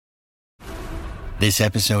This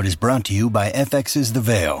episode is brought to you by FX's The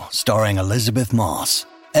Veil, starring Elizabeth Moss.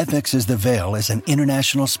 FX's The Veil is an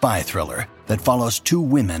international spy thriller that follows two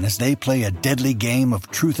women as they play a deadly game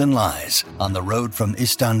of truth and lies on the road from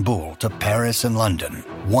Istanbul to Paris and London.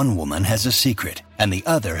 One woman has a secret, and the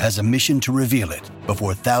other has a mission to reveal it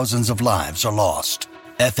before thousands of lives are lost.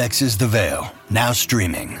 FX's The Veil, now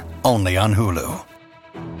streaming, only on Hulu.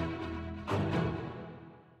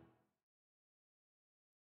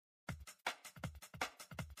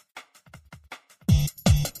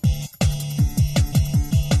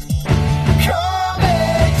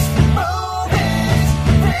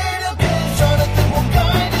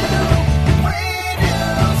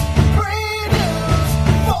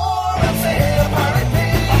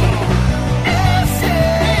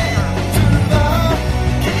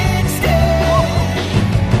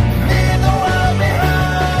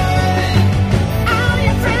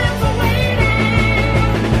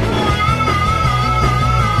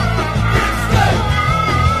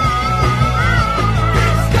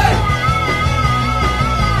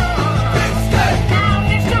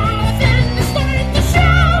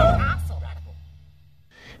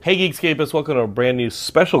 Hey Geekscapists, welcome to a brand new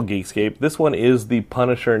special Geekscape. This one is the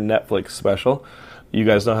Punisher Netflix special. You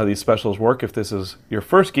guys know how these specials work. If this is your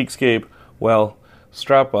first Geekscape, well,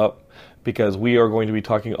 strap up, because we are going to be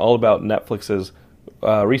talking all about Netflix's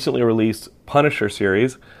recently released Punisher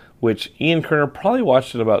series, which Ian Kerner probably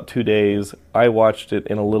watched in about 2 days. I watched it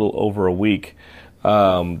in a little over a week.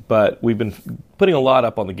 But we've been putting a lot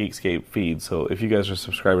up on the Geekscape feed, so if you guys are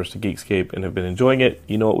subscribers to Geekscape and have been enjoying it,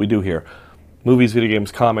 you know what we do here. Movies, video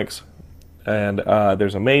games, comics, and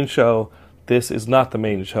there's a main show. This is not the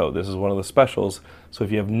main show. This is one of the specials. So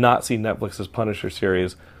if you have not seen Netflix's Punisher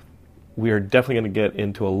series, we are definitely going to get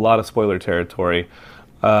into a lot of spoiler territory.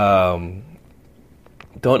 Don't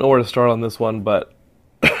know where to start on this one, but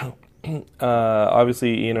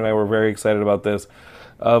obviously Ian and I were very excited about this.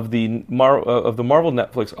 Of the Marvel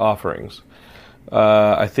Netflix offerings,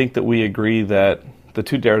 I think that we agree that the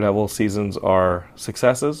 2 Daredevil seasons are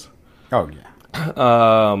successes. Oh, yeah.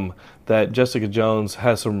 That Jessica Jones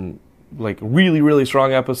has some really, really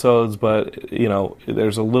strong episodes, but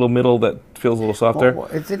there's a little middle that feels a little soft there. Well,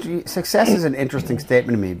 success is an interesting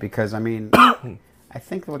statement to me because I think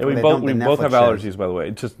that we both have allergies, by the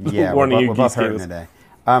way. Just warning you, we're both hurting today.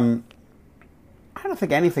 I don't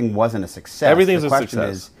think anything wasn't a success. Everything's the a question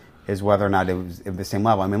success. Is whether or not it was at the same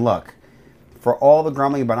level. I mean, look, for all the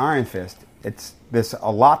grumbling about Iron Fist, there's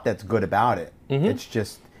a lot that's good about it. Mm-hmm. It's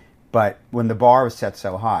just. But when the bar was set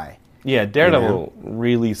so high... Yeah, Daredevil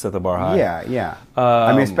really set the bar high. Yeah.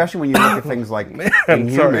 I mean, especially when you look at things like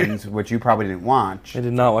Inhumans, which you probably didn't watch. I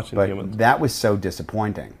did not watch Inhumans. But that was so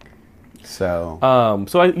disappointing. So...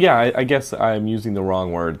 I guess I'm using the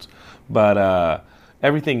wrong words. But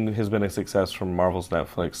everything has been a success from Marvel's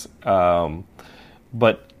Netflix.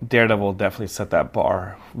 But Daredevil definitely set that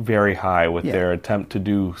bar very high with their attempt to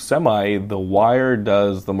do The Wire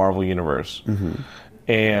does the Marvel Universe. Mm-hmm.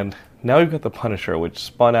 And now we've got The Punisher, which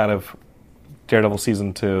spun out of Daredevil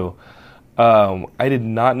Season 2. I did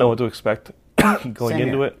not know what to expect going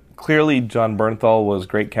into it. Clearly, John Bernthal was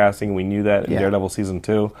great casting. We knew that in Daredevil Season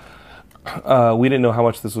 2. We didn't know how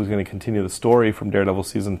much this was going to continue the story from Daredevil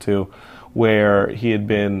Season 2, where he had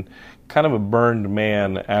been kind of a burned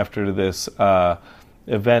man after this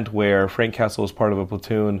event where Frank Castle was part of a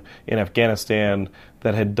platoon in Afghanistan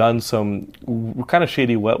that had done some kind of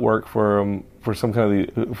shady wet work for some kind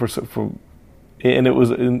of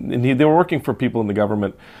they were working for people in the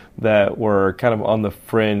government that were kind of on the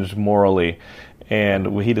fringe morally,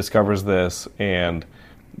 and he discovers this, and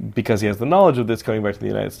because he has the knowledge of this coming back to the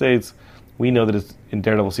United States, we know that in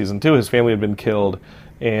Daredevil Season 2 his family had been killed,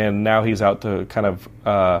 and now he's out to kind of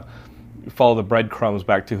follow the breadcrumbs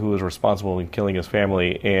back to who was responsible in killing his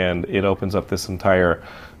family, and it opens up this entire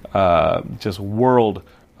just world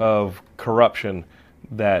of corruption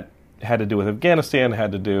that had to do with Afghanistan,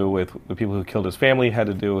 had to do with the people who killed his family, had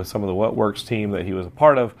to do with some of the What Works team that he was a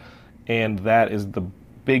part of, and that is the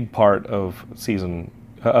big part of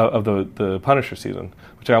the Punisher season,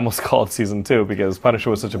 which I almost called Season 2 because Punisher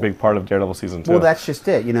was such a big part of Daredevil Season 2. Well, that's just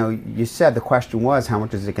it. You said the question was, how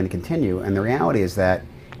much is it going to continue? And the reality is that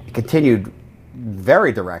it continued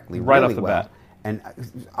very directly, right really off the well. bat. And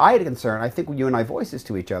I had a concern. I think you and I voiced this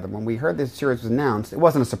to each other. When we heard this series was announced, it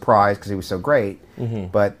wasn't a surprise because it was so great. Mm-hmm.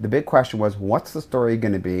 But the big question was, what's the story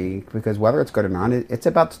going to be? Because whether it's good or not, it's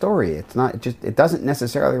about story. It's not. It doesn't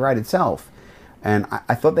necessarily write itself. And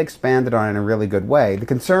I thought they expanded on it in a really good way. The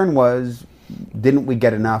concern was, didn't we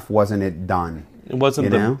get enough? Wasn't it done? It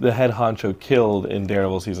wasn't you know? the head honcho killed in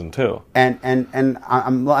Daredevil season 2. And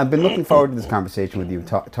I've been looking forward to this conversation with you,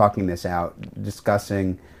 talking this out,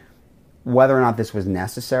 discussing whether or not this was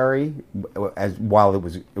necessary, while it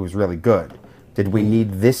was really good. Did we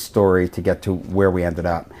need this story to get to where we ended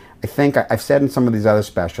up? I think I've said in some of these other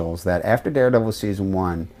specials that after Daredevil season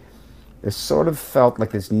 1, it sort of felt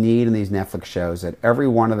like this need in these Netflix shows that every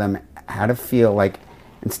one of them had to feel like,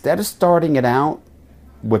 instead of starting it out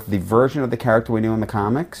with the version of the character we knew in the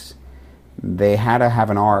comics, they had to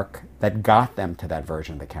have an arc that got them to that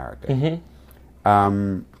version of the character.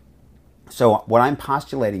 Mm-hmm. So what I'm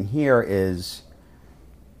postulating here is,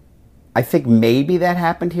 I think maybe that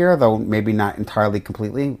happened here, though maybe not entirely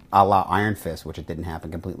completely, a la Iron Fist, which it didn't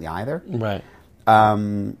happen completely either. Right.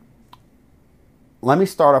 Let me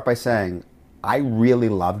start off by saying I really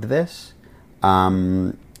loved this.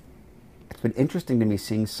 It's been interesting to me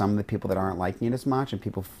seeing some of the people that aren't liking it as much and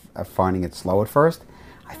people are finding it slow at first.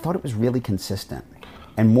 I thought it was really consistent,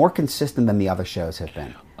 and more consistent than the other shows have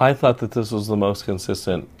been. I thought that this was the most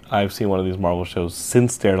consistent I've seen one of these Marvel shows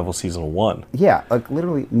since Daredevil season 1. Yeah, like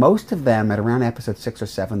literally most of them at around episode 6 or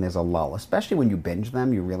 7, there's a lull. Especially when you binge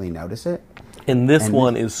them, you really notice it. And this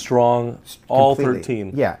one is strong, all completely.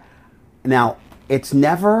 13. Yeah. Now, it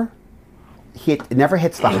never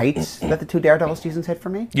hits the heights that the 2 Daredevil seasons hit for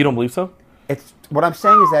me. You don't believe so? It's what I'm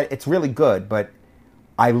saying is that it's really good, but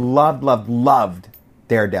I loved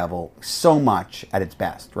Daredevil so much at its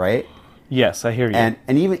best, right? Yes, I hear you. And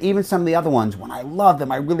even some of the other ones, when I loved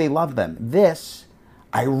them, I really loved them. This,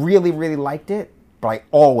 I really, really liked it, but I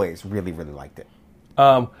always really, really liked it.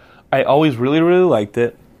 I always really, really liked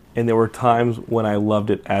it, and there were times when I loved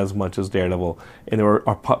it as much as Daredevil. And there were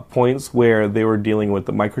points where they were dealing with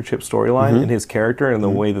the microchip storyline and his character and the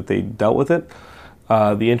way that they dealt with it.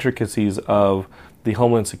 The intricacies of the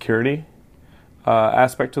Homeland Security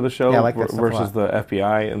aspect to the show like that versus the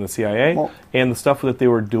FBI and the CIA, and the stuff that they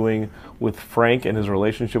were doing with Frank and his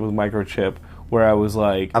relationship with Microchip, where I was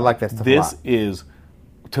like, I like that stuff a this lot. is,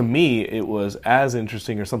 to me, it was as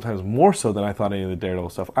interesting or sometimes more so than I thought any of the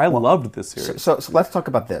Daredevil stuff. I loved this series. So let's talk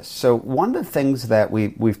about this. So one of the things that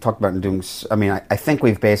we've talked about in doing, I mean, I think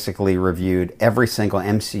we've basically reviewed every single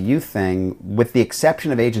MCU thing with the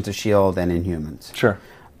exception of Agents of S.H.I.E.L.D. and Inhumans. Sure.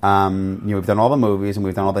 We've done all the movies and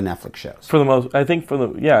we've done all the Netflix shows. For the most, I think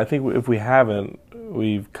if we haven't,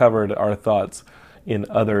 we've covered our thoughts in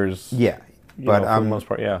others. Yeah, but for the most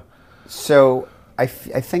part, yeah. So I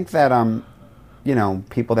think that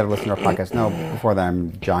people that are listening to our podcast know before that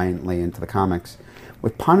I'm giantly into the comics.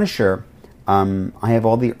 With Punisher, I have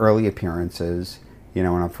all the early appearances, and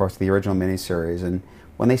of course the original miniseries. And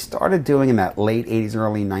when they started doing in that late '80s,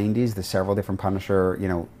 early '90s, the several different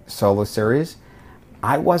Punisher, solo series,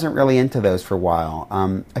 I wasn't really into those for a while.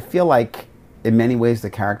 I feel like in many ways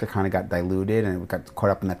the character kind of got diluted and it got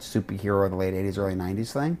caught up in that superhero of the late '80s, early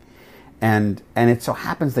 '90s thing. And it so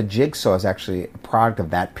happens that Jigsaw is actually a product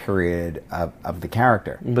of that period of the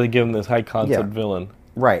character. They give him this high concept villain.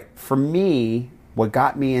 Right. For me, what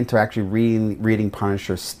got me into actually reading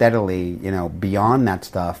Punisher steadily, beyond that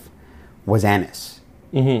stuff, was Ennis.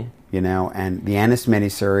 Mm-hmm. And the Ennis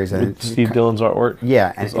miniseries. And Steve Dillon's artwork.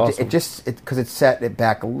 Yeah, and awesome. because it set it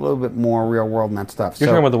back a little bit more real world and that stuff. You're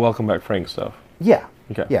talking about the Welcome Back Frank stuff. Yeah.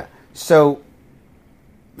 Okay. Yeah. So,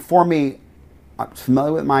 for me, I'm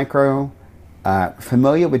familiar with Micro,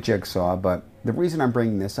 familiar with Jigsaw, but the reason I'm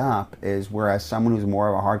bringing this up is whereas someone who's more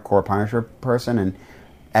of a hardcore Punisher person, and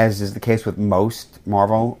as is the case with most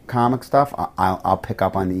Marvel comic stuff, I'll pick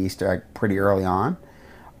up on the Easter egg pretty early on.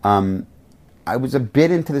 I was a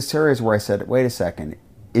bit into the series where I said, wait a second,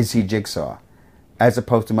 is he Jigsaw? As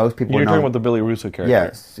opposed to most people You're talking about the Billy Russo character.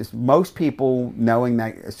 Yes. Just most people knowing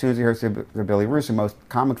that as soon as they heard the Billy Russo, most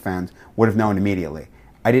comic fans would have known immediately.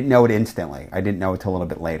 I didn't know it instantly. I didn't know it till a little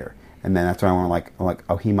bit later. And then that's when I'm like,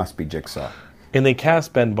 oh, he must be Jigsaw. And they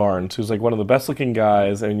cast Ben Barnes, who's like one of the best looking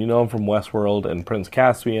guys, and you know him from Westworld and Prince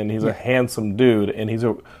Caspian. He's a handsome dude, and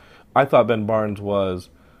I thought Ben Barnes was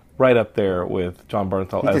right up there with John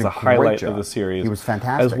Bernthal as a highlight of the series. He was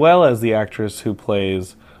fantastic. As well as the actress who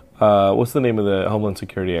plays, what's the name of the Homeland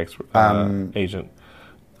Security agent?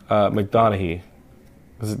 McDonaghy.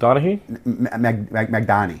 Is it Donaghy?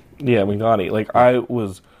 McDonaghy. Yeah, McDonaghy. Like,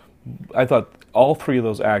 I thought all three of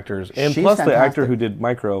those actors, and She's plus fantastic. the actor who did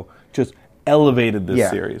Micro, just elevated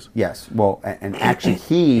this series. Yes. Well, and actually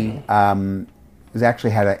he was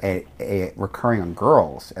actually had a recurring on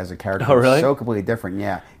Girls as a character. Oh, really? So completely different.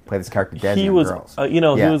 Yeah. He played this character dead in Girls. He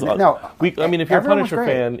was. No, if you're a everyone was Punisher great.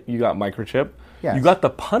 fan, you got Microchip. Yes. You got the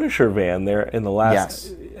Punisher van there in the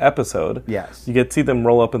last episode. Yes. You get to see them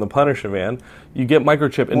roll up in the Punisher van. You get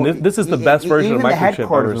Microchip, and this is the best version of Microchip Even the I've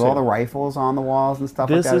headquarters ever with seen. all the rifles on the walls and stuff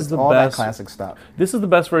This like that. is the all best- that classic stuff. This is the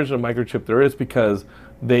best version of Microchip there is because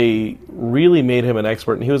they really made him an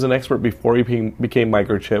expert, and he was an expert before he became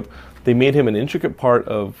Microchip. They made him an intricate part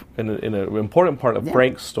of, an important part of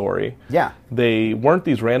Frank's story. Yeah. They weren't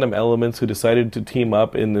these random elements who decided to team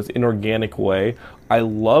up in this inorganic way. I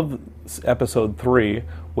love episode 3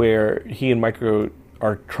 where he and Micro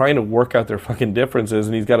are trying to work out their fucking differences,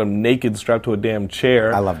 and he's got him naked strapped to a damn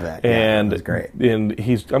chair. I love that. Yeah, And that was great. And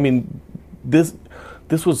he's, I mean, this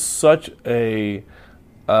was such a,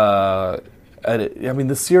 I mean,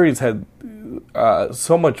 the series had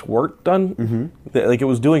so much work done. That, like, it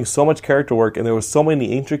was doing so much character work, and there was so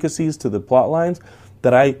many intricacies to the plot lines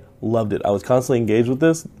that I loved it. I was constantly engaged with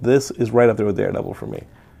this. This is right up there with Daredevil for me.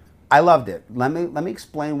 I loved it. Let me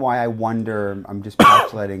explain why I wonder. I'm just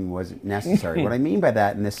postulating was it necessary. What I mean by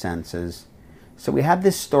that in this sense is, so we had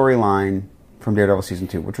this storyline from Daredevil season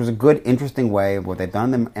 2, which was a good, interesting way of what they've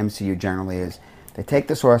done in the MCU generally is they take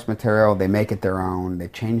the source material, they make it their own, they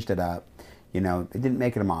changed it up. You know, they didn't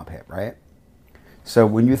make it a mob hit, right? So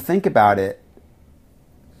when you think about it,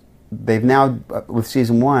 they've now, with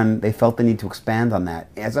season 1, they felt the need to expand on that,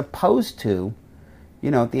 as opposed to,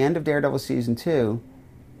 you know, at the end of Daredevil season 2.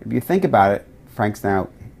 If you think about it, Frank's now,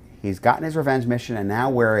 he's gotten his revenge mission, and now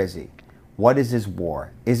where is he? What is his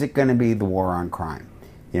war? Is it going to be the war on crime,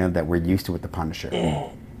 you know, that we're used to with the Punisher?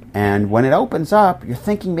 And when it opens up, you're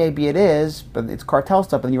thinking maybe it is, but it's cartel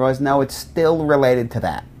stuff, and you realize, no, it's still related to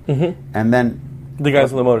that. And then... The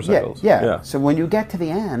guys on the motorcycles. Yeah. So when you get to the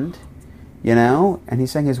end, you know, and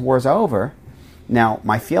he's saying his war's over, now,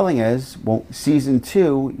 my feeling is, well, season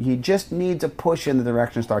 2, he just needs a push in the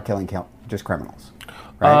direction to start killing just criminals.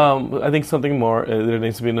 Right? I think something more. There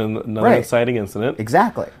needs to be another inciting incident.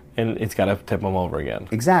 Exactly. And it's got to tip him over again.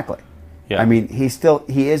 Exactly. Yeah. I mean, he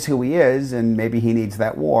is who he is, and maybe he needs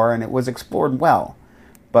that war, and it was explored well.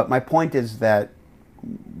 But my point is that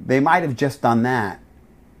they might have just done that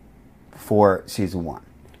for season 1.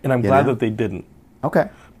 And I'm glad that they didn't. Okay.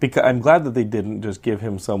 Because I'm glad that they didn't just give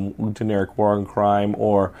him some generic war on crime,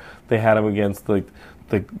 or they had him against the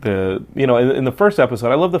you know, in the first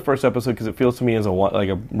episode. I love the first episode because it feels to me as a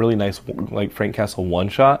really nice, like, Frank Castle one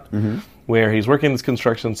shot where he's working this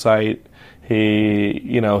construction site.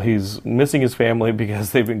 He's missing his family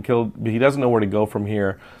because they've been killed. He doesn't know where to go from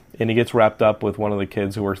here, and he gets wrapped up with one of the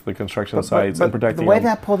kids who works at the construction sites and protecting the way him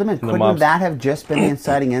that pulled him in, couldn't that have just been the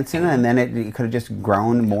inciting incident, and then it could have just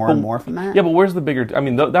grown more and more from that? Yeah, but where's the bigger? I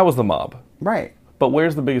mean, that was the mob, right? But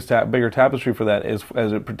where's the bigger tapestry for that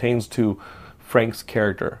as it pertains to Frank's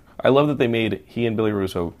character? I love that they made he and Billy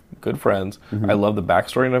Russo good friends. I love the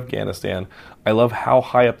backstory in Afghanistan. I love how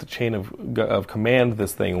high up the chain of command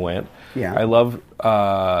this thing went. Yeah. I love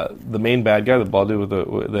the main bad guy, the bald dude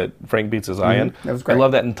that Frank beats his eye in. That was great. I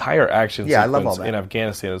love that entire action I love all sequence that. in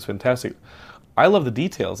Afghanistan. It's fantastic. I love the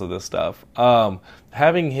details of this stuff.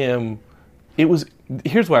 Having him,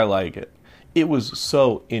 here's why I like it. It was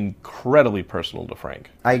so incredibly personal to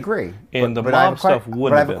Frank. I agree. And the mob stuff wouldn't have been.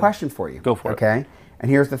 But I have a question for you. Go for it. Okay? And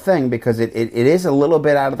here's the thing, because it is a little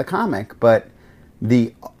bit out of the comic, but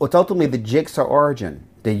it's ultimately the Jigsaw origin.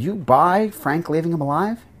 Did you buy Frank leaving him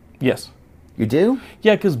alive? Yes. You do?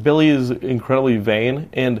 Yeah, because Billy is incredibly vain,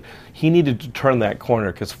 and he needed to turn that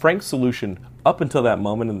corner, because Frank's solution, up until that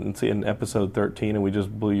moment in episode 13, and we just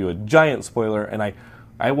blew you a giant spoiler, and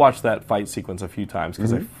I watched that fight sequence a few times,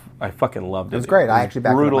 because I fucking loved it. It was great. I actually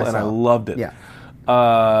backed it brutal, myself. and I loved it. Yeah.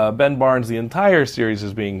 Ben Barnes, the entire series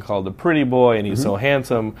is being called the pretty boy, and he's so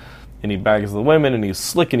handsome, and he bags the women, and he's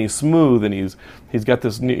slick, and he's smooth, and he's got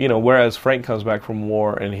this new, whereas Frank comes back from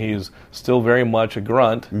war, and he's still very much a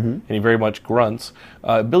grunt, and he very much grunts.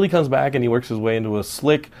 Billy comes back, and he works his way into a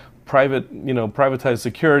slick, privatized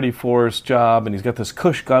security force job, and he's got this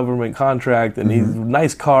cush government contract, and he's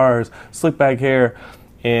nice cars, slick back hair,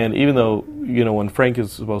 and even though, when Frank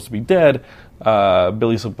is supposed to be dead,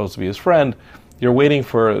 Billy's supposed to be his friend, you're waiting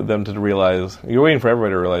for everybody to realize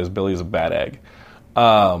Billy's a bad egg.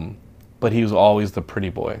 But he was always the pretty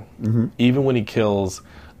boy. Even when he kills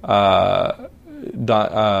McDonough's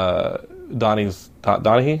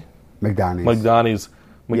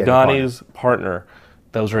partner,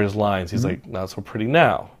 those are his lines. He's like, not so pretty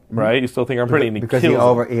now, right? You still think I'm pretty, and he kills him. He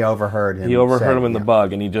overheard him. He overheard him in the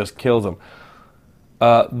bug, and he just kills him.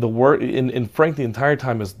 The word in Frank the entire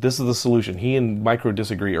time is, this is the solution. He and Micro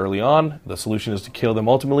disagree early on. The solution is to kill them.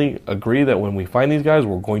 Ultimately, agree that when we find these guys,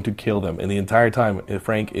 we're going to kill them. And the entire time,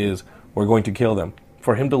 Frank is, we're going to kill them.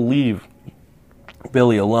 For him to leave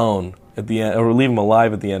Billy alone at the end, or leave him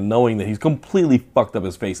alive at the end, knowing that he's completely fucked up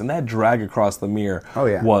his face. And that drag across the mirror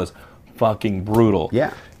was fucking brutal.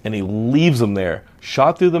 Yeah. And he leaves him there,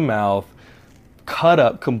 shot through the mouth, cut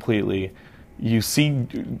up completely. You see,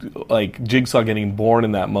 like, Jigsaw getting born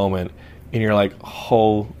in that moment, and you're like,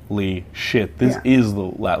 holy shit, this is the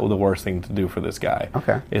worst thing to do for this guy.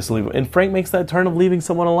 Okay. Is to leave him. And Frank makes that turn of leaving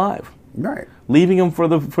someone alive. Right. Leaving him for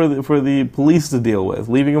the police to deal with,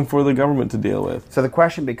 leaving him for the government to deal with. So the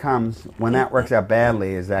question becomes, when that works out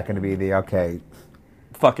badly, is that going to be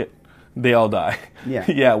fuck it, they all die. Yeah.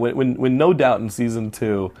 Yeah, when No Doubt in season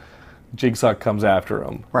 2, Jigsaw comes after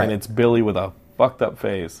him, right. and it's Billy with a fucked up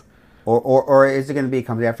face. Or is it going to be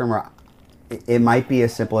comes after him, or it might be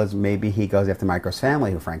as simple as maybe he goes after Micro's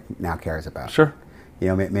family, who Frank now cares about. Sure.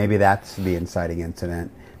 Maybe that's the inciting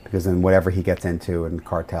incident, because then whatever he gets into in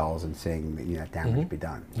cartels and seeing that damage be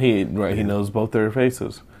done. He knows both their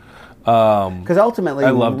faces. Because ultimately,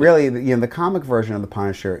 really, it. The comic version of the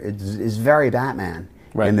Punisher is very Batman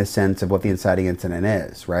in the sense of what the inciting incident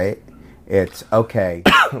is, right? It's, okay,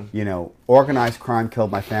 organized crime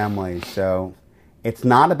killed my family, so it's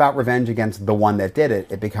not about revenge against the one that did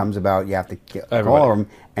it. It becomes about you have to kill all of them,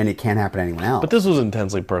 and it can't happen to anyone else. But this was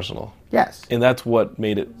intensely personal. Yes. And that's what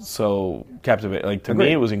made it so captivating. Like, to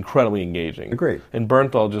me, it was incredibly engaging. Agreed. And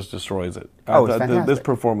Bernthal just destroys it. Oh, it's fantastic. This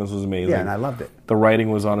performance was amazing. Yeah, and I loved it. The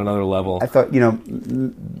writing was on another level. I thought,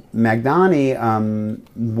 Magdani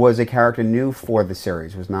was a character new for the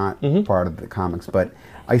series, was not part of the comics, but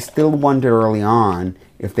I still wondered early on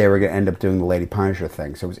if they were going to end up doing the Lady Punisher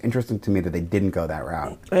thing. So it was interesting to me that they didn't go that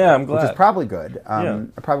route. Yeah, I'm glad. Which is probably good.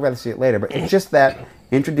 I'd probably rather see it later. But it's just that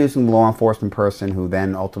introducing the law enforcement person who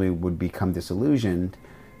then ultimately would become disillusioned,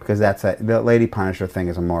 because the Lady Punisher thing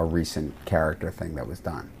is a more recent character thing that was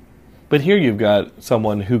done. But here you've got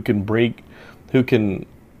someone who can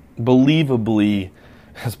believably,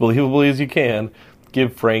 as believably as you can,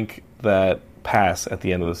 give Frank that pass at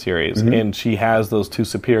the end of the series. And she has those two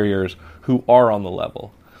superiors who are on the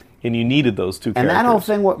level. And you needed those two characters. And that whole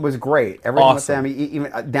thing was great. Everything awesome. with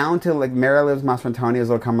them, even down to like Mary Liz Mastrontoni's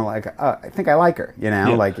little comment like, I think I like her,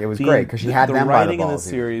 Like, it was great because she had them by the balls. The writing in this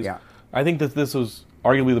series, I think that this was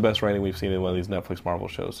arguably the best writing we've seen in one of these Netflix Marvel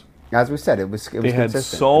shows. As we said, it was they had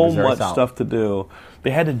consistent. so much stuff to do.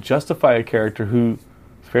 They had to justify a character who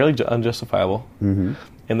is fairly unjustifiable. And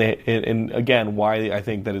and again, why I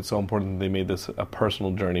think that it's so important that they made this a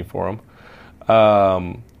personal journey for him.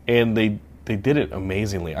 And they did it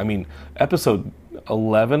amazingly. I mean, episode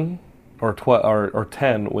 11 or 12 or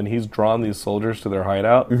 10, when he's drawn these soldiers to their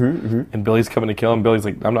hideout, and Billy's coming to kill him. Billy's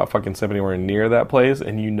like, I'm not fucking stepping anywhere near that place,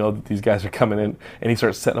 and you know that these guys are coming in, and he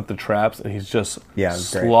starts setting up the traps, and he's just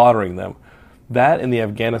slaughtering them. That and the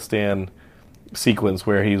Afghanistan sequence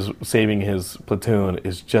where he's saving his platoon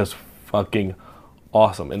is just fucking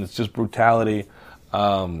awesome, and it's just brutality.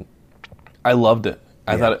 I loved it.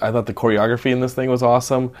 I thought the choreography in this thing was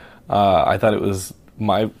awesome. I thought it was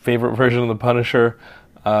my favorite version of the Punisher.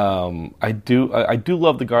 I do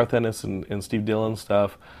love the Garth Ennis and Steve Dillon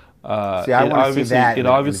stuff. I want to see that. It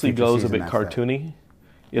obviously goes a bit cartoony.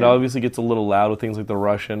 It obviously gets a little loud with things like the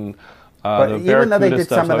Russian. But even though they did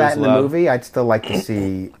some of that in the movie, I'd still like to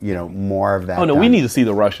see more of that. Oh no, we need to see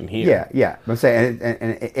the Russian here. Yeah. I'm saying,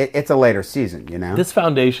 and it's a later season. This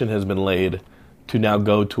foundation has been laid to now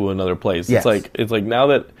go to another place. Yes. It's like now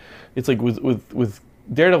that it's like with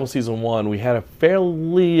Daredevil season 1, we had a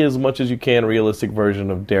fairly as much as you can realistic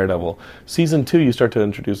version of Daredevil. Season 2, you start to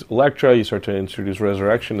introduce Elektra, you start to introduce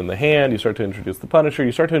Resurrection in the Hand, you start to introduce the Punisher,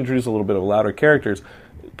 you start to introduce a little bit of louder characters.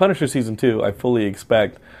 Punisher season 2, I fully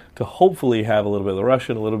expect to hopefully have a little bit of the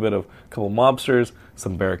Russian, a little bit of a couple mobsters,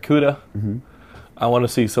 some Barracuda. I want to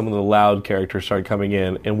see some of the loud characters start coming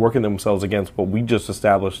in and working themselves against what we just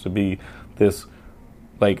established to be this,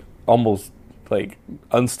 like, almost like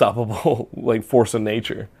unstoppable like force of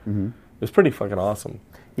nature. It's pretty fucking awesome.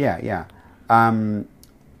 Yeah.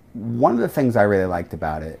 One of the things I really liked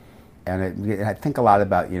about it, and I think a lot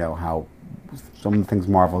about how some of the things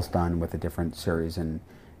Marvel's done with the different series and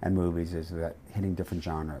movies, is that hitting different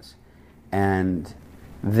genres. And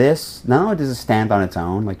this, not only does it stand on its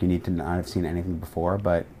own, like you need to not have seen anything before,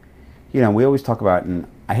 but we always talk about, and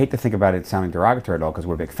I hate to think about it sounding derogatory at all because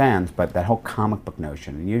we're big fans, but that whole comic book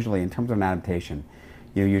notion, and usually in terms of an adaptation,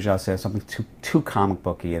 usually I'll say something too comic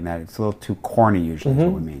booky, and that it's a little too corny usually is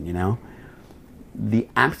what we mean, The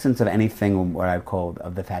absence of anything, what I've called,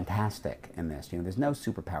 of the fantastic in this, there's no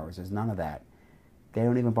superpowers, there's none of that. They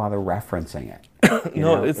don't even bother referencing it.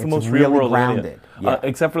 No, it's the most really real world grounded.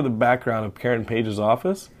 Except for the background of Karen Page's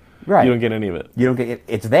office. Right. You don't get any of it. You don't get it.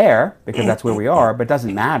 It's there because that's where we are, but it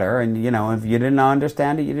doesn't matter. And if you didn't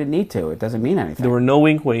understand it, you didn't need to. It doesn't mean anything. There were no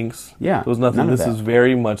wink winks. Yeah, There was nothing. none of This that. is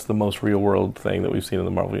very much the most real world thing that we've seen in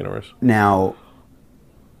the Marvel Universe. Now,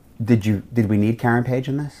 did we need Karen Page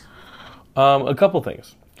in this? A couple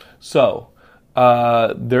things. So,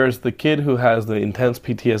 there's the kid who has the intense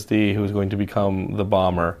PTSD who's going to become the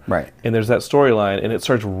bomber. Right. And there's that storyline, and it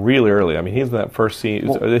starts really early. I mean, he's in that first scene.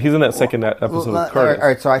 He's in that second episode with Curtis. All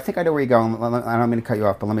right, so I think I know where you're going. I don't mean to cut you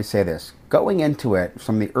off, but let me say this. Going into it,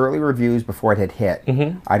 from the early reviews before it had hit,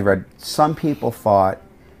 I'd read some people thought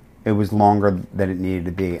it was longer than it needed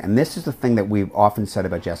to be. And this is the thing that we've often said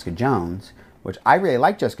about Jessica Jones, which I really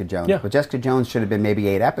like Jessica Jones, Yeah. but Jessica Jones should have been maybe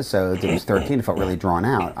 8 episodes. It was 13. It felt really drawn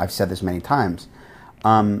out. I've said this many times.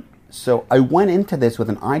 So I went into this with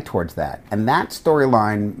an eye towards that. And that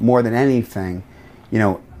storyline, more than anything,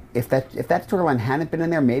 if that storyline hadn't been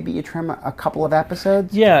in there, maybe you trim a couple of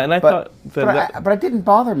episodes. Yeah, and I thought but it didn't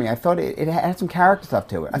bother me. I thought it had some character stuff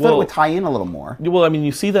to it. I thought it would tie in a little more. Well, I mean,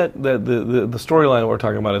 you see that the storyline we're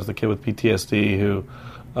talking about is the kid with PTSD who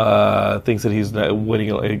thinks that he's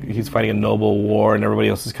winning, he's fighting a noble war, and everybody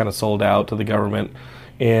else is kind of sold out to the government,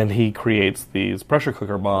 and he creates these pressure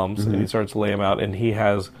cooker bombs, and he starts to lay them out, and he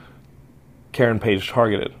has Karen Page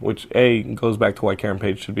targeted, which goes back to why Karen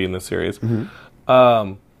Page should be in this series.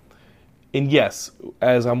 And yes,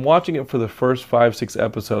 as I'm watching it for the first 5-6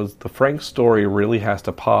 episodes, the Frank story really has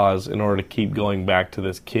to pause in order to keep going back to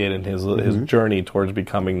this kid and his journey towards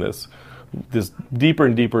becoming this deeper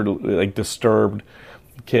and deeper, like, disturbed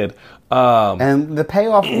kid. And the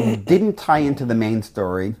payoff didn't tie into the main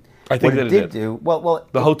story. I think what that it did. do. Well,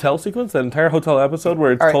 The hotel sequence, that entire hotel episode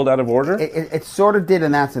where it's told out of order. It sort of did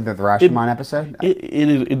in that sense, the Rashomon episode.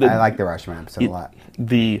 I like the Rashomon episode a lot.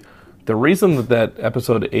 The reason that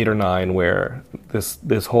episode 8 or 9, where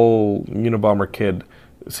this whole Unabomber kid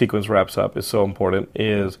sequence wraps up, is so important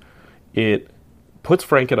is it puts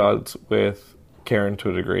Frank at odds with Karen to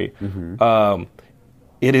a degree.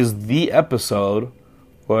 It is the episode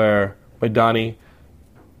where Donnie,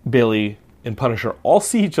 Billy, and Punisher all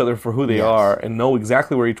see each other for who they are and know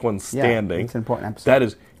exactly where each one's standing. Yeah, it's an important episode. That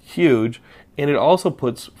is huge. And it also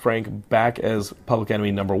puts Frank back as public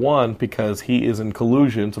enemy number 1 because he is in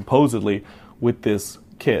collusion, supposedly, with this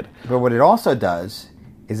kid. But what it also does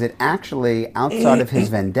is it actually, outside of his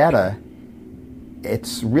vendetta,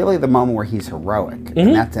 it's really the moment where he's heroic.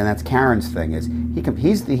 And that's Karen's thing, is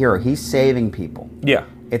he's the hero. He's saving people. Yeah.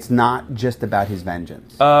 It's not just about his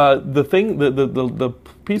vengeance. The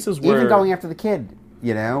pieces where... Even going after the kid,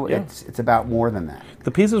 it's about more than that.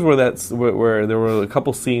 The pieces where there were a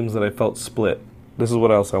couple scenes that I felt split. This is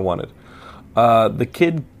what else I wanted. The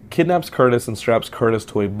kid kidnaps Curtis and straps Curtis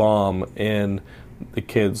to a bomb in the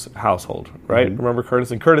kid's household, right? Remember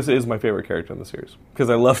Curtis? And Curtis is my favorite character in the series because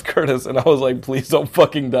I loved Curtis, and I was like, please don't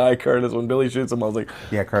fucking die, Curtis. When Billy shoots him, I was like,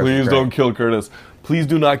 please don't kill Curtis. Please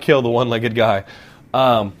do not kill the one-legged guy.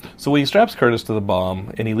 So when he straps Curtis to the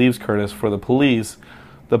bomb and he leaves Curtis for the police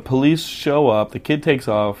show up, the kid takes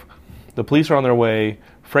off, the police are on their way,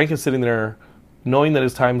 Frank is sitting there knowing that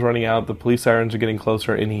his time's running out, the police sirens are getting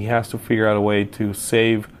closer, and he has to figure out a way to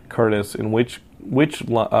save Curtis. And which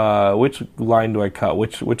line do I cut?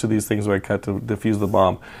 Which of these things do I cut to defuse the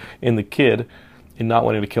bomb? And the kid, in not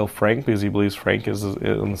wanting to kill Frank because he believes Frank is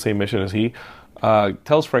on the same mission as he,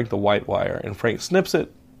 tells Frank the white wire, and Frank snips it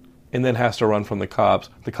and then has to run from the cops.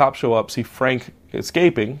 The cops show up, see Frank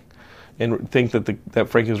escaping, and think that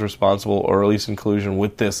Frank is responsible, or at least in collusion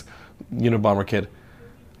with this Unabomber kid.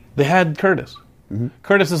 They had Curtis.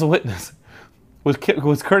 Curtis is a witness. Was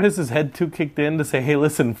Curtis's head too kicked in to say, hey,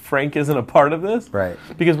 listen, Frank isn't a part of this? Right.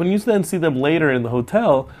 Because when you then see them later in the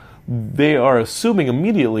hotel, they are assuming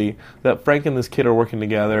immediately that Frank and this kid are working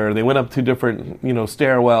together. They went up 2 different,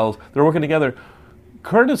 stairwells. They're working together.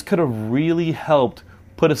 Curtis could have really helped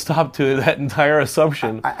put a stop to that entire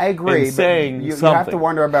assumption. I agree. In saying you something. have to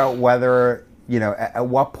wonder about whether, at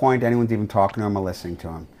what point anyone's even talking to him or listening to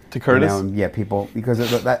him. To Curtis? Yeah, people, because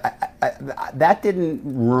that didn't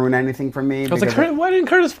ruin anything for me. I was like, why didn't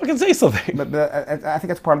Curtis fucking say something? But I think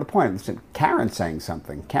that's part of the point. Listen, Karen saying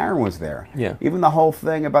something. Karen was there. Yeah. Even the whole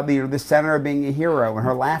thing about the senator being a hero and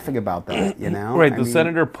her laughing about that, Right, the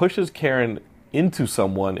senator pushes Karen into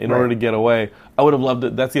someone in order to get away. I would have loved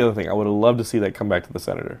it. That's the other thing. I would have loved to see that come back to the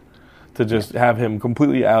senator. To just have him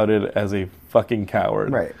completely outed as a fucking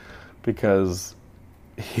coward. Right. Because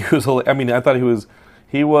he was, I thought he was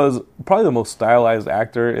probably the most stylized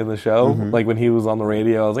actor in the show. Like when he was on the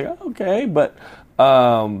radio, I was like, oh, okay. But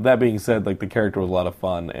that being said, like the character was a lot of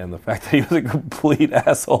fun, and the fact that he was a complete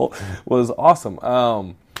asshole was awesome.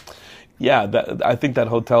 I think that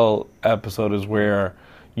hotel episode is where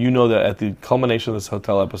you know that at the culmination of this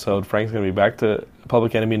hotel episode, Frank's going to be back to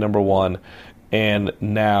Public Enemy #1, and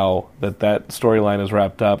now that storyline is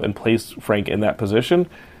wrapped up and placed Frank in that position,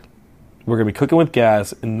 we're going to be cooking with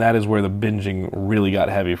gas, and that is where the binging really got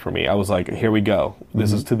heavy for me. I was like, here we go.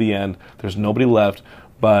 This is to the end. There's nobody left,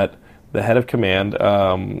 but the head of command,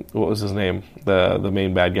 what was his name? The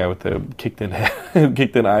main bad guy with the kicked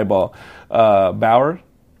in eyeball, Bauer?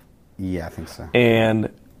 Yeah, I think so.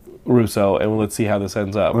 And Russo, and let's see how this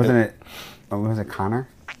ends up. Was it Connor?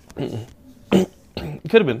 It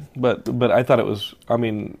could have been, but I thought it was, I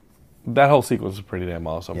mean, that whole sequence is pretty damn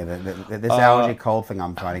awesome. Yeah, this allergy cold thing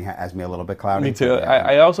I'm fighting has me a little bit cloudy. Me too. Yeah,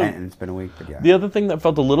 I also... And it's been a week, but yeah. The other thing that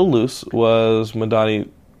felt a little loose was Madani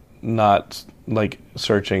not, like,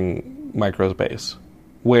 searching Micro's base.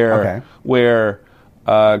 Where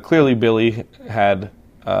clearly Billy had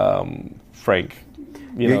Frank,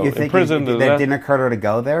 you imprisoned. That didn't occur to her to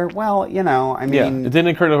go there? Well, I mean... Yeah, it didn't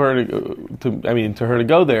occur to her to her to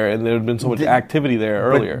go there, and there had been so much activity there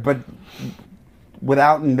earlier. But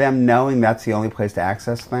without them knowing that's the only place to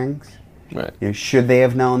access things, right? Should they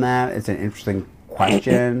have known that? It's an interesting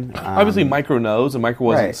question. Obviously, Micro knows, and Micro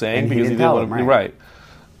wasn't saying because he didn't want to be right.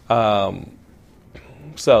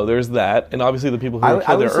 So there's that, and obviously the people who were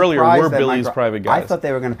killed there earlier were Billy's private guys. I thought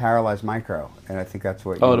they were going to paralyze Micro, and I think that's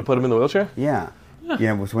what. To put him in the wheelchair? Yeah.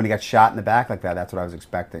 Was when he got shot in the back like that. That's what I was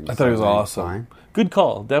expecting. I thought it was awesome. Fine. Good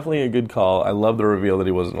call, definitely a good call. I love the reveal that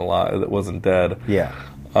he wasn't alive, that wasn't dead. Yeah.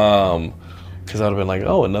 Because I would have been like,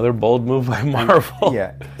 another bold move by Marvel.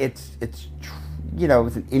 Yeah, it's it's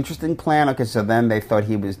an interesting plan. Okay, so then they thought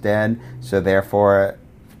he was dead, so therefore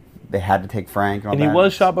they had to take Frank. And he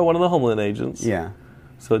was shot by one of the Homeland agents. Yeah.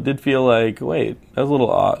 So it did feel like, wait, that was a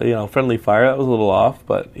little off, friendly fire. That was a little off,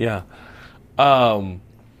 but yeah.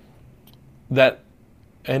 That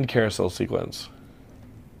end carousel sequence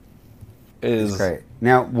is great.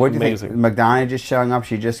 Now, what do you amazing. think? Madani just showing up,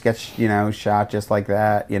 she just gets, shot just like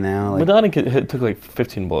that, Madani took like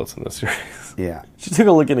 15 bullets in this series. Yeah. She took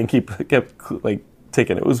a look in and kept like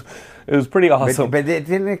ticking. It was pretty awesome. But it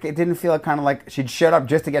didn't feel kind of like she'd showed up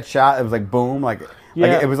just to get shot. It was like boom, like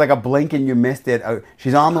it was like a blink and you missed it. Oh,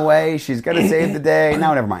 she's on the way. She's gonna save the day.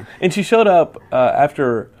 No, never mind. And she showed up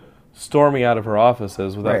after storming out of her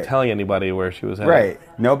offices without telling anybody where she was headed. Right.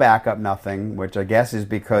 No backup, nothing. Which I guess is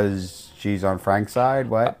because she's on Frank's side.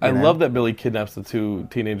 What? I love that Billy kidnaps the two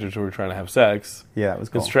teenagers who were trying to have sex. Yeah, it was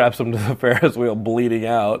cool. And straps them to the Ferris wheel, bleeding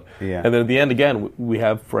out. Yeah. And then at the end, again, we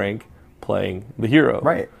have Frank playing the hero.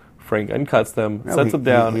 Right. Frank uncuts them, sets them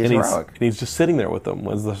down, and he's just sitting there with them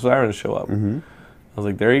as the sirens show up. Mm-hmm. I was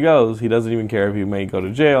like, there he goes. He doesn't even care if he may go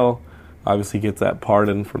to jail. Obviously, he gets that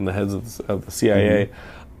pardon from the heads of the CIA.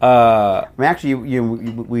 Mm-hmm. Actually,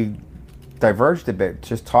 we diverged a bit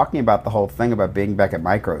just talking about the whole thing about being back at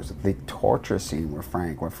Micro's. The torture scene where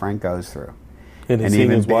Frank goes through. And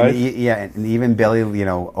even his wife? And even Billy,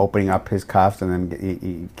 opening up his cuffs and then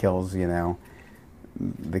he kills,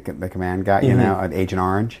 the command guy, Agent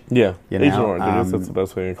Orange. Yeah, Agent Orange. I guess that's the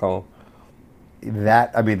best way to call him.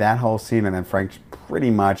 That whole scene, and then Frank's pretty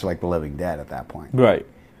much like the living dead at that point. Right.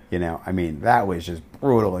 That was just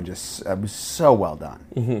brutal and just it was so well done.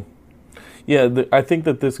 Mm-hmm. Yeah, I think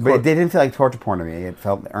that this... But it didn't feel like torture porn to me. It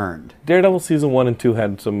felt earned. Daredevil Season 1 and 2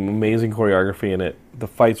 had some amazing choreography in it. The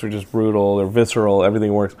fights were just brutal. They're visceral.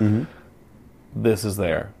 Everything works. Mm-hmm. This is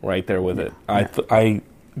there, right there with it. I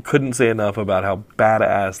couldn't say enough about how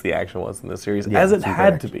badass the action was in this series, as it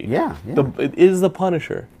had to be. Yeah. It is the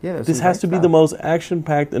Punisher. Yeah, this has to be the most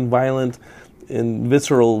action-packed and violent and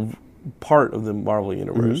visceral part of the Marvel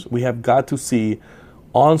Universe. Mm-hmm. We have got to see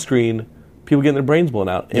on screen people getting their brains blown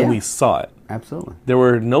out, and we saw it. Absolutely. There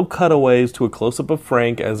were no cutaways to a close-up of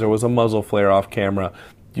Frank as there was a muzzle flare off camera.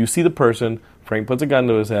 You see the person, Frank puts a gun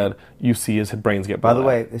to his head, you see his brains get blown out. By the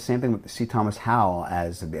way, the same thing with C. Thomas Howell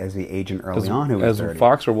as the agent early on who was dirty. As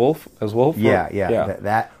Fox or Wolf? As Wolf? Yeah.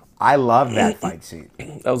 That I love that fight scene.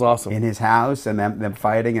 That was awesome. In his house and them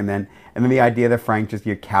fighting and then the idea that Frank just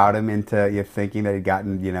cowed him into thinking that he'd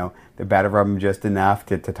gotten the better of him just enough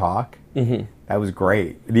to talk. Mm-hmm. That was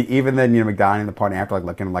great. Even then, McDonald in the part after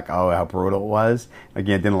looking like, oh, how brutal it was.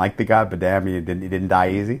 Didn't like the guy, but damn, he didn't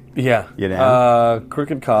die easy. Yeah.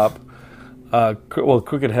 Crooked cop.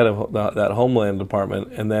 Crooked head of that Homeland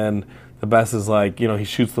department, and then the best is he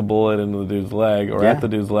shoots the bullet into the dude's leg or at the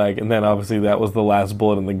dude's leg, and then obviously that was the last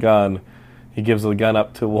bullet in the gun. He gives the gun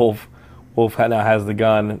up to Wolf. Wolf now has the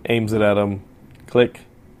gun, aims it at him. Click.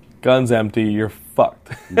 Gun's empty. You're fucked.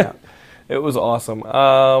 Yeah. It was awesome.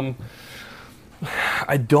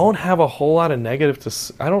 I don't have a whole lot of negative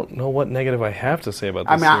I don't know what negative I have to say about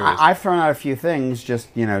this series. I've thrown out a few things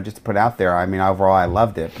just to put out there. I mean, overall, I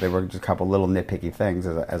loved it. But there were just a couple little nitpicky things,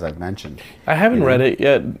 as I've mentioned. I haven't read it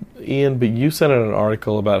yet, Ian, but you sent out an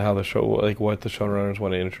article about how the show, like what the showrunners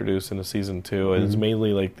want to introduce into season 2, and it's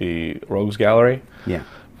mainly like the Rogues Gallery.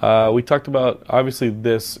 Yeah. We talked about, obviously,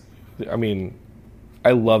 this. I mean,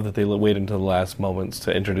 I love that they wait until the last moments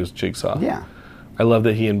to introduce Jigsaw. Yeah. I love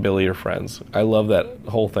that he and Billy are friends. I love that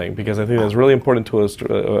whole thing because I think that's really important to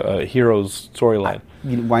a hero's storyline.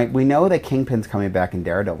 We know that Kingpin's coming back in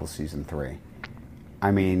Daredevil season 3.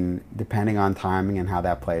 I mean, depending on timing and how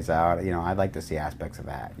that plays out, I'd like to see aspects of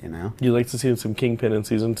that. You'd like to see some Kingpin in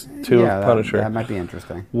season 2 of Punisher. That might be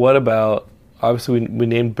interesting. What about? Obviously, we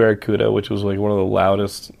named Barracuda, which was like one of the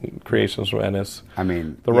loudest creations from Ennis. I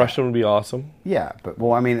mean, the Russian would be awesome. Yeah, but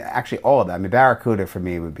actually, all of that. I mean, Barracuda for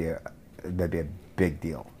me would be that'd be a big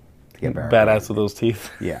deal to get Barracuda. Badass with those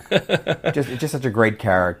teeth. Yeah, just such a great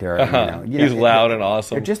character. He's loud and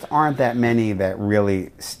awesome. There just aren't that many that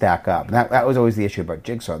really stack up. That was always the issue about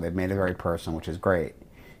Jigsaw. They've made it very personal, which is great.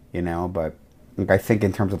 But I think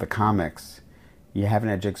in terms of the comics, you haven't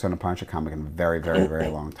had Jigsaw in a Punisher comic in a very, very, very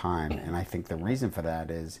long time, and I think the reason for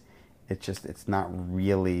that is it's not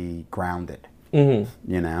really grounded.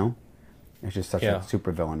 Mm-hmm. It's just such a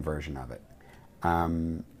supervillain version of it.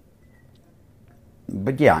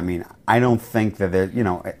 But yeah, I mean, I don't think that there.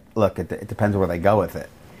 Look, it depends where they go with it.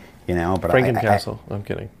 But Frankencastle. I'm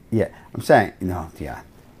kidding. Yeah, I'm saying yeah.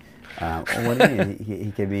 What do you mean?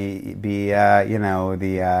 He could be have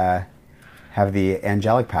the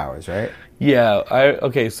angelic powers, right? Yeah.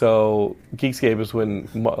 Okay. So Geekscape is when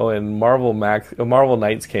Marvel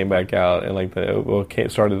Knights came back out, and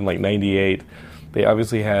started in '98. They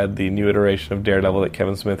obviously had the new iteration of Daredevil that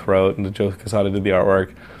Kevin Smith wrote, and Joe Quesada did the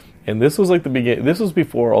artwork. And this was like the beginning. This was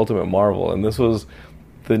before Ultimate Marvel, and this was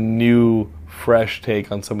the new, fresh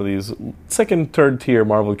take on some of these second, third tier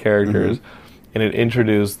Marvel characters. Mm-hmm. And it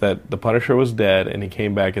introduced that the Punisher was dead, and he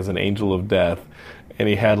came back as an angel of death, and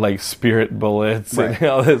he had like spirit bullets and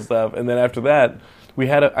all this stuff. And then after that, we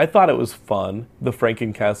had I thought it was fun. The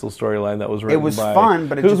Frankencastle storyline that was written by... It was fun,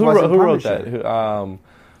 but it just wasn't Punisher. Who wrote that?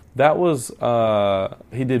 That was...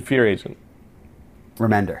 he did Fear Agent.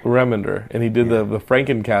 Remender, and he did the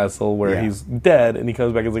Frankencastle where he's dead and he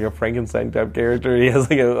comes back as like a Frankenstein type character. He has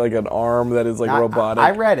like an arm that is like robotic. I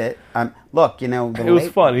read it. Look, it was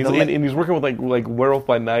fun. And he's working with like Werewolf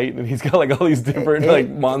by Night, and he's got like all these different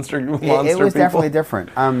monster. It was people. Definitely different.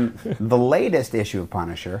 The latest issue of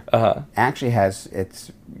Punisher actually has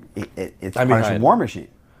it's Punisher War Machine.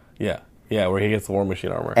 Yeah, where he gets the War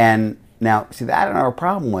Machine armor. And now, see, that I don't have a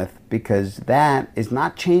problem with, because that is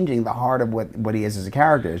not changing the heart of what he is as a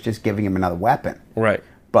character. It's just giving him another weapon. Right.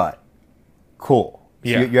 But, cool.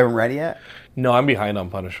 So yeah. You haven't read it yet? No, I'm behind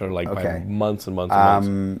on Punisher by months and months and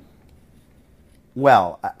months.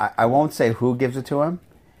 Well, I won't say who gives it to him,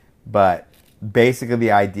 but basically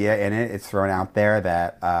the idea in it's thrown out there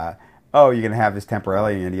that, you're going to have this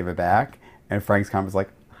temporarily and you're going to give it back. And Frank's comment is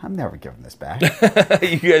like, I'm never giving this back.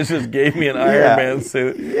 You guys just gave me an Iron Man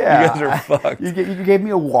suit. Yeah. You guys are fucked. You gave me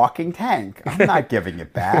a walking tank. I'm not giving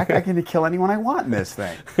it back. I can kill anyone I want in this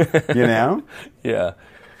thing. Yeah.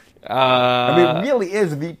 I mean, it really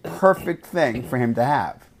is the perfect thing for him to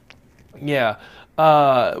have. Yeah.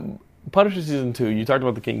 Punisher Season 2, you talked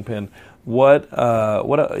about the Kingpin.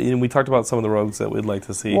 We talked about some of the rogues that we'd like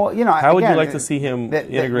to see. Well, how would you like to see him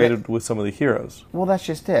integrated with some of the heroes? Well, that's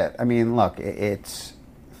just it. I mean, look, it's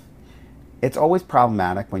always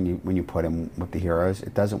problematic when you put him with the heroes.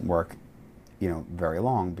 It doesn't work, very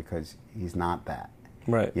long because he's not that.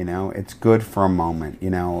 Right. It's good for a moment.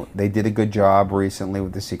 They did a good job recently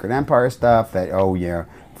with the Secret Empire stuff. That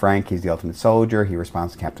Frank, he's the ultimate soldier. He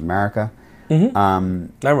responds to Captain America. Mm-hmm.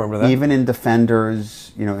 I remember that. Even in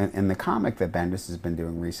Defenders, in the comic that Bendis has been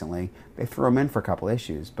doing recently, they threw him in for a couple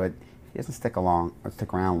issues, but he doesn't stick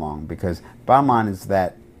around long, because bottom line is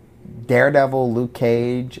that Daredevil, Luke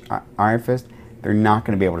Cage, Iron Fist, they're not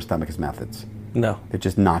going to be able to stomach his methods. No. They're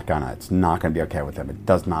just not going to. It's not going to be okay with them. It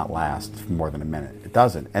does not last for more than a minute. It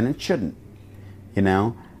doesn't. And it shouldn't.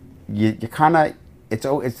 You kind of...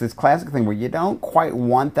 It's this classic thing where you don't quite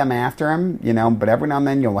want them after him, but every now and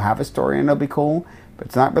then you'll have a story and it'll be cool, but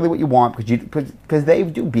it's not really what you want because they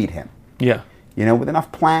do beat him. Yeah. With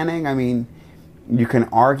enough planning, I mean, you can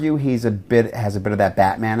argue has a bit of that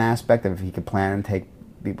Batman aspect of if he could plan and take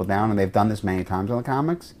people down, and they've done this many times in the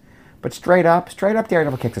comics. But straight up,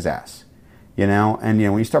 Daredevil kicks his ass. And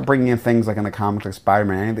when you start bringing in things like in the comics like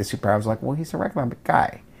Spider-Man, any of the superheroes, like, well, he's a regular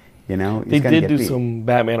guy. You know, They did do some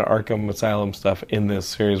Batman Arkham Asylum stuff in this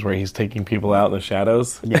series where he's taking people out in the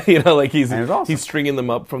shadows. Yeah. You know, like he's awesome. he's stringing them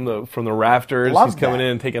up from the rafters. Loved he's coming that.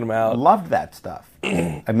 in and taking them out. Loved that stuff.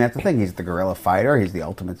 I mean, that's the thing. He's the guerrilla fighter. He's the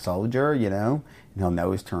ultimate soldier. You know, and he'll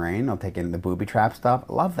know his terrain. He'll take in the booby trap stuff.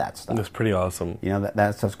 I love that stuff. That's pretty awesome. You know,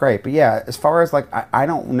 that stuff's great. But yeah, as far as like, I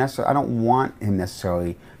don't want him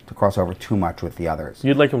necessarily to cross over too much with the others.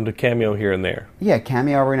 You'd like him to cameo here and there. Yeah,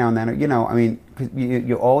 cameo every now and then. You know, I mean, 'cause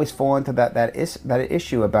you always fall into that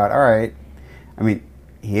issue about, all right, I mean,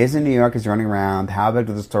 he is in New York, he's running around, how big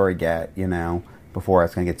does the story get, you know, before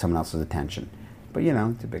it's going to get someone else's attention. But, you know,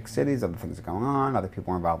 it's a big cities, other things are going on, other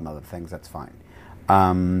people are involved in other things, that's fine.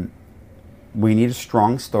 We need a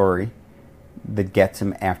strong story that gets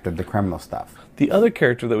him after the criminal stuff. The other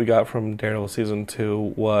character that we got from Daredevil Season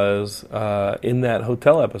 2 was in that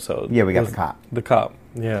hotel episode. Yeah, we got the cop. The cop,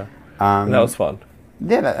 yeah. That was fun.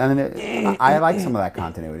 Yeah, I mean, I like some of that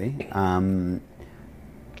continuity.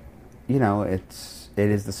 You know, it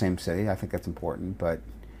is the same city. I think that's important. But,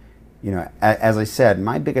 you know, as I said,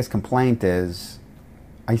 my biggest complaint is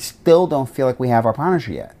I still don't feel like we have our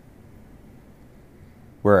Punisher yet.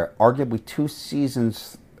 We're arguably 2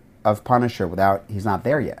 seasons of Punisher he's not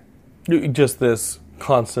there yet. Just this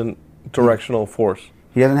constant directional force.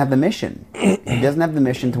 He doesn't have the mission. He doesn't have the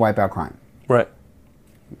mission to wipe out crime. Right.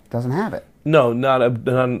 Doesn't have it. No, not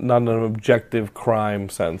an objective crime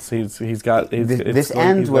sense. He's got this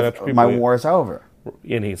ends with my war is over,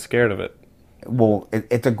 and he's scared of it. Well,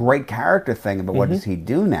 it's a great character thing, but what does he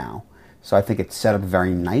do now? So I think it's set up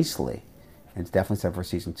very nicely. It's definitely set for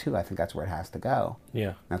season 2. I think that's where it has to go.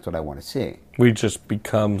 Yeah, that's what I want to see. He just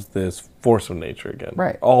becomes this force of nature again,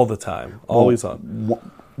 right? All the time, always on.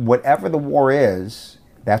 Whatever the war is,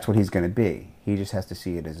 that's what he's going to be. He just has to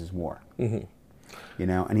see it as his war. Mm-hmm. You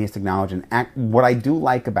know, and he has to acknowledge and act. What I do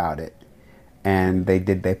like about it, and they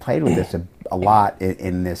played with this a lot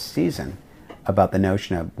in this season, about the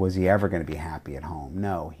notion of, was he ever going to be happy at home?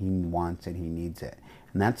 No, he wants it, he needs it.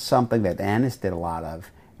 And that's something that Ennis did a lot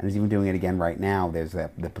of, and is even doing it again right now. There's the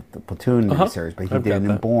Platoon miniseries, but he did it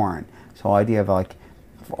in Bourne. So the idea of, like,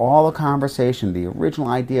 for all the conversation, the original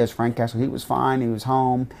idea is Frank Castle, he was fine, he was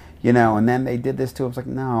home, you know, and then they did this to him. It's like,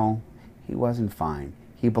 no, he wasn't fine.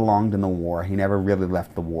 He belonged in the war. He never really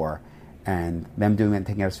left the war. And them doing that and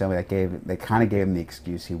taking out his family, they kind of gave him the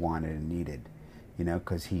excuse he wanted and needed, you know,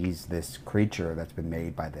 because he's this creature that's been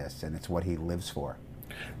made by this, and it's what he lives for,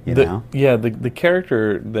 you know? Yeah, the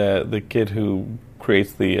character, the kid who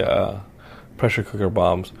creates the pressure cooker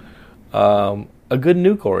bombs, a good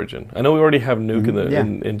Nuke origin. I know we already have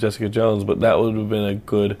Nuke in Jessica Jones, but that would have been a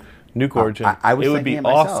good Nuke origin. It would be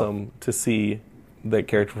awesome to see that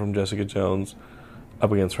character from Jessica Jones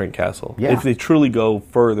up against Frank Castle. Yeah. If they truly go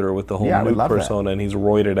further with the whole Nuke persona that. And he's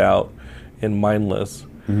roided out and mindless,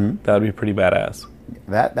 that would be pretty badass.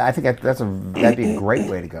 I think that'd be a great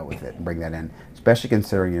way to go with it and bring that in, especially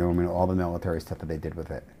considering, you know, I mean, all the military stuff that they did with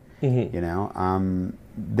it. Mm-hmm. You know,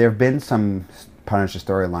 there have been some Punisher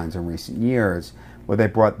storylines in recent years where they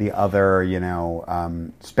brought the other, you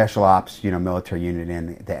know, special ops, you know, military unit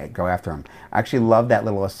in to go after him. I actually love that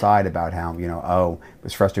little aside about how, you know, it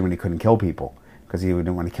was frustrating when he couldn't kill people because he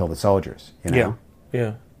didn't want to kill the soldiers. You know?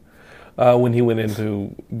 Yeah. When he went in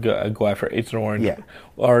to go after Agent Orange,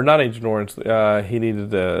 or not Agent Orange, he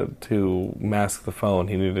needed to mask the phone.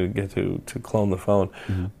 He needed to get to clone the phone.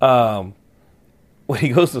 Mm-hmm. When he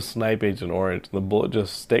goes to snipe Agent Orange, the bullet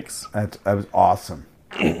just sticks. That was awesome.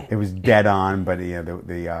 It was dead on, but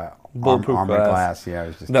the bulletproof armor glass. Yeah, it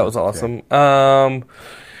was just that was awesome.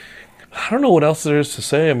 I don't know what else there is to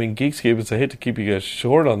say. I mean, Geekscape, I hate to keep you guys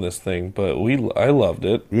short on this thing, but I loved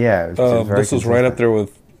it. Yeah, it was very this was right up there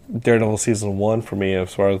with Daredevil Season 1 for me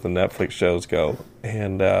as far as the Netflix shows go.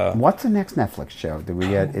 And what's the next Netflix show? Did we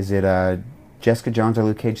get? Is it Jessica Jones or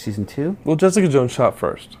Luke Cage Season 2? Well, Jessica Jones shot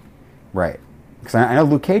first. Right. Because I know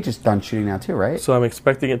Luke Cage is done shooting now too, right? So I'm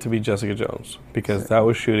expecting it to be Jessica Jones because that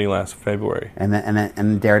was shooting last February.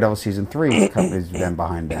 And Daredevil Season 3 is then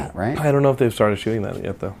behind that, right? I don't know if they've started shooting that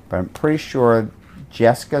yet, though. But I'm pretty sure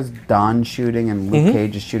Jessica's done shooting and Luke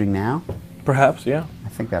Cage is shooting now. Perhaps, yeah. I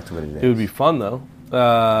think that's what it is. It would be fun, though,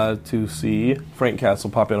 to see Frank Castle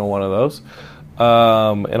pop in on one of those.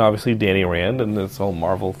 And obviously Danny Rand and this whole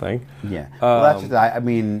Marvel thing. Yeah. Well, that's just, I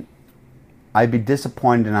mean, I'd be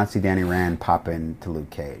disappointed to not see Danny Rand pop into Luke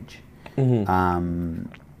Cage. Mm-hmm.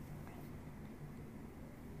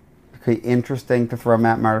 Interesting to throw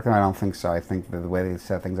Matt Murdock in? I don't think so. I think the way they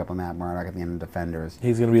set things up on Matt Murdock at the end of Defenders,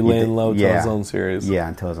 he's going to be laying low until his own series. Yeah,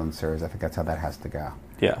 until his own series. I think that's how that has to go.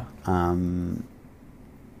 Yeah.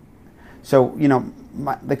 So,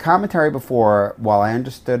 the commentary before, while I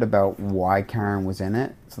understood about why Karen was in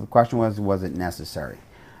it, so the question was it necessary?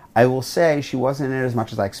 I will say she wasn't in it as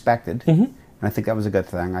much as I expected, and I think that was a good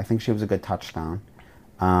thing. I think she was a good touchstone.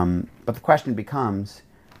 But the question becomes,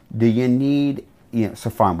 do you need, so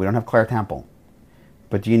fine, we don't have Claire Temple,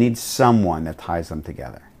 but do you need someone that ties them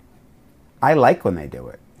together? I like when they do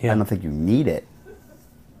it. Yeah. I don't think you need it,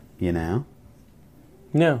 No,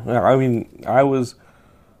 I mean, I was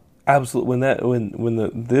absolutely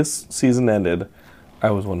when this season ended,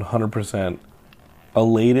 I was 100%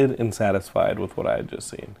 elated and satisfied with what I had just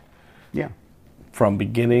seen. Yeah. From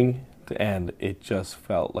beginning to end, it just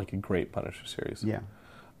felt like a great Punisher series. Yeah.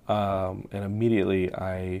 And immediately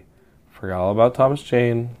I forgot all about Thomas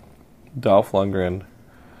Jane, Dolph Lundgren,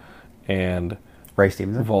 and Ray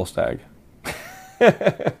Stevenson. Volstagg.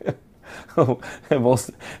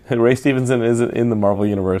 Ray Stevenson isn't in the Marvel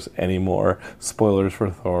Universe anymore. Spoilers for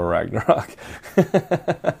Thor Ragnarok.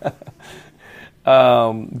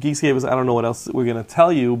 Geekscape, I don't know what else we're going to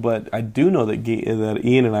tell you, but I do know that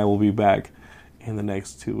Ian and I will be back in the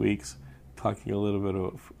next 2 weeks talking a little bit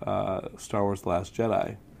of Star Wars The Last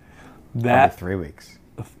Jedi. Probably 3 weeks.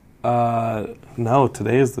 No,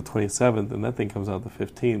 today is the 27th, and that thing comes out the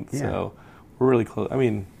 15th, so we're really close. I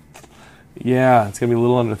mean, yeah, it's going to be a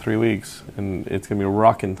little under 3 weeks, and it's going to be a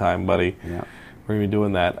rockin' time, buddy. Yeah. We're going to be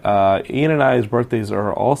doing that. Ian and I's birthdays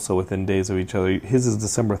are also within days of each other. His is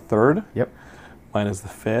December 3rd. Yep. Mine is the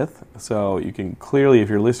 5th. So you can clearly, if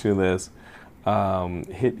you're listening to this,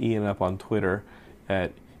 hit Ian up on Twitter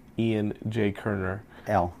at Ian J. Kerner.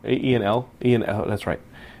 Ian L. That's right.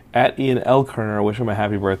 At Ian L. Kerner. Wish him a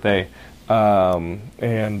happy birthday.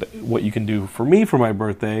 And what you can do for me for my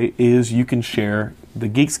birthday is you can share the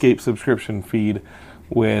Geekscape subscription feed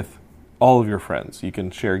with all of your friends. You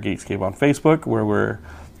can share Geekscape on Facebook, where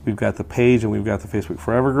we've got the page and we've got the Facebook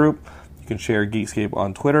Forever group. You can share Geekscape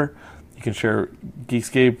on Twitter. You can share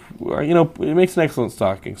Geekscape. It makes an excellent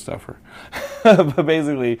stocking stuffer. But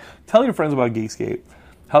basically, tell your friends about Geekscape.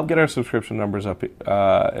 Help get our subscription numbers up. It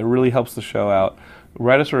really helps the show out.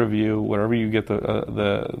 Write us a review wherever you get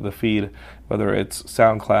the feed, whether it's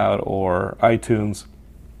SoundCloud or iTunes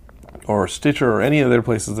or Stitcher or any other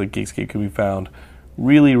places that Geekscape can be found.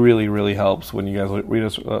 Really, really, really helps when you guys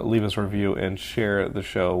leave us a review and share the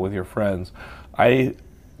show with your friends. I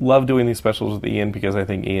love doing these specials with Ian because I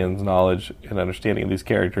think Ian's knowledge and understanding of these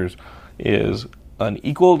characters is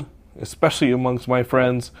unequaled, especially amongst my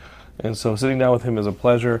friends. And so sitting down with him is a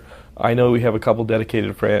pleasure. I know we have a couple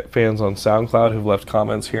dedicated fans on SoundCloud who've left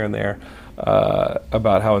comments here and there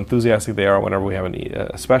about how enthusiastic they are whenever we have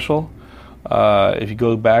a special. If you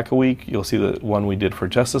go back a week, you'll see the one we did for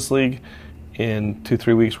Justice League. In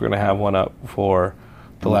 2-3 weeks, we're going to have one up for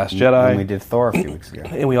The Last Jedi. And we did Thor a few weeks ago.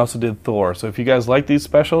 And we also did Thor. So if you guys like these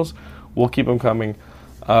specials, we'll keep them coming.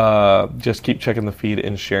 Just keep checking the feed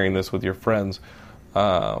and sharing this with your friends.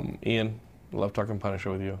 Ian, love talking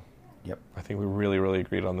Punisher with you. Yep. I think we really, really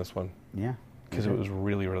agreed on this one. Yeah. Because it was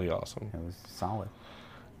really, really awesome. It was solid.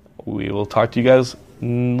 We will talk to you guys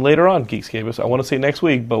later on, Geekscapists. I want to say next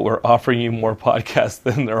week, but we're offering you more podcasts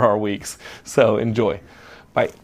than there are weeks. So enjoy. Bye.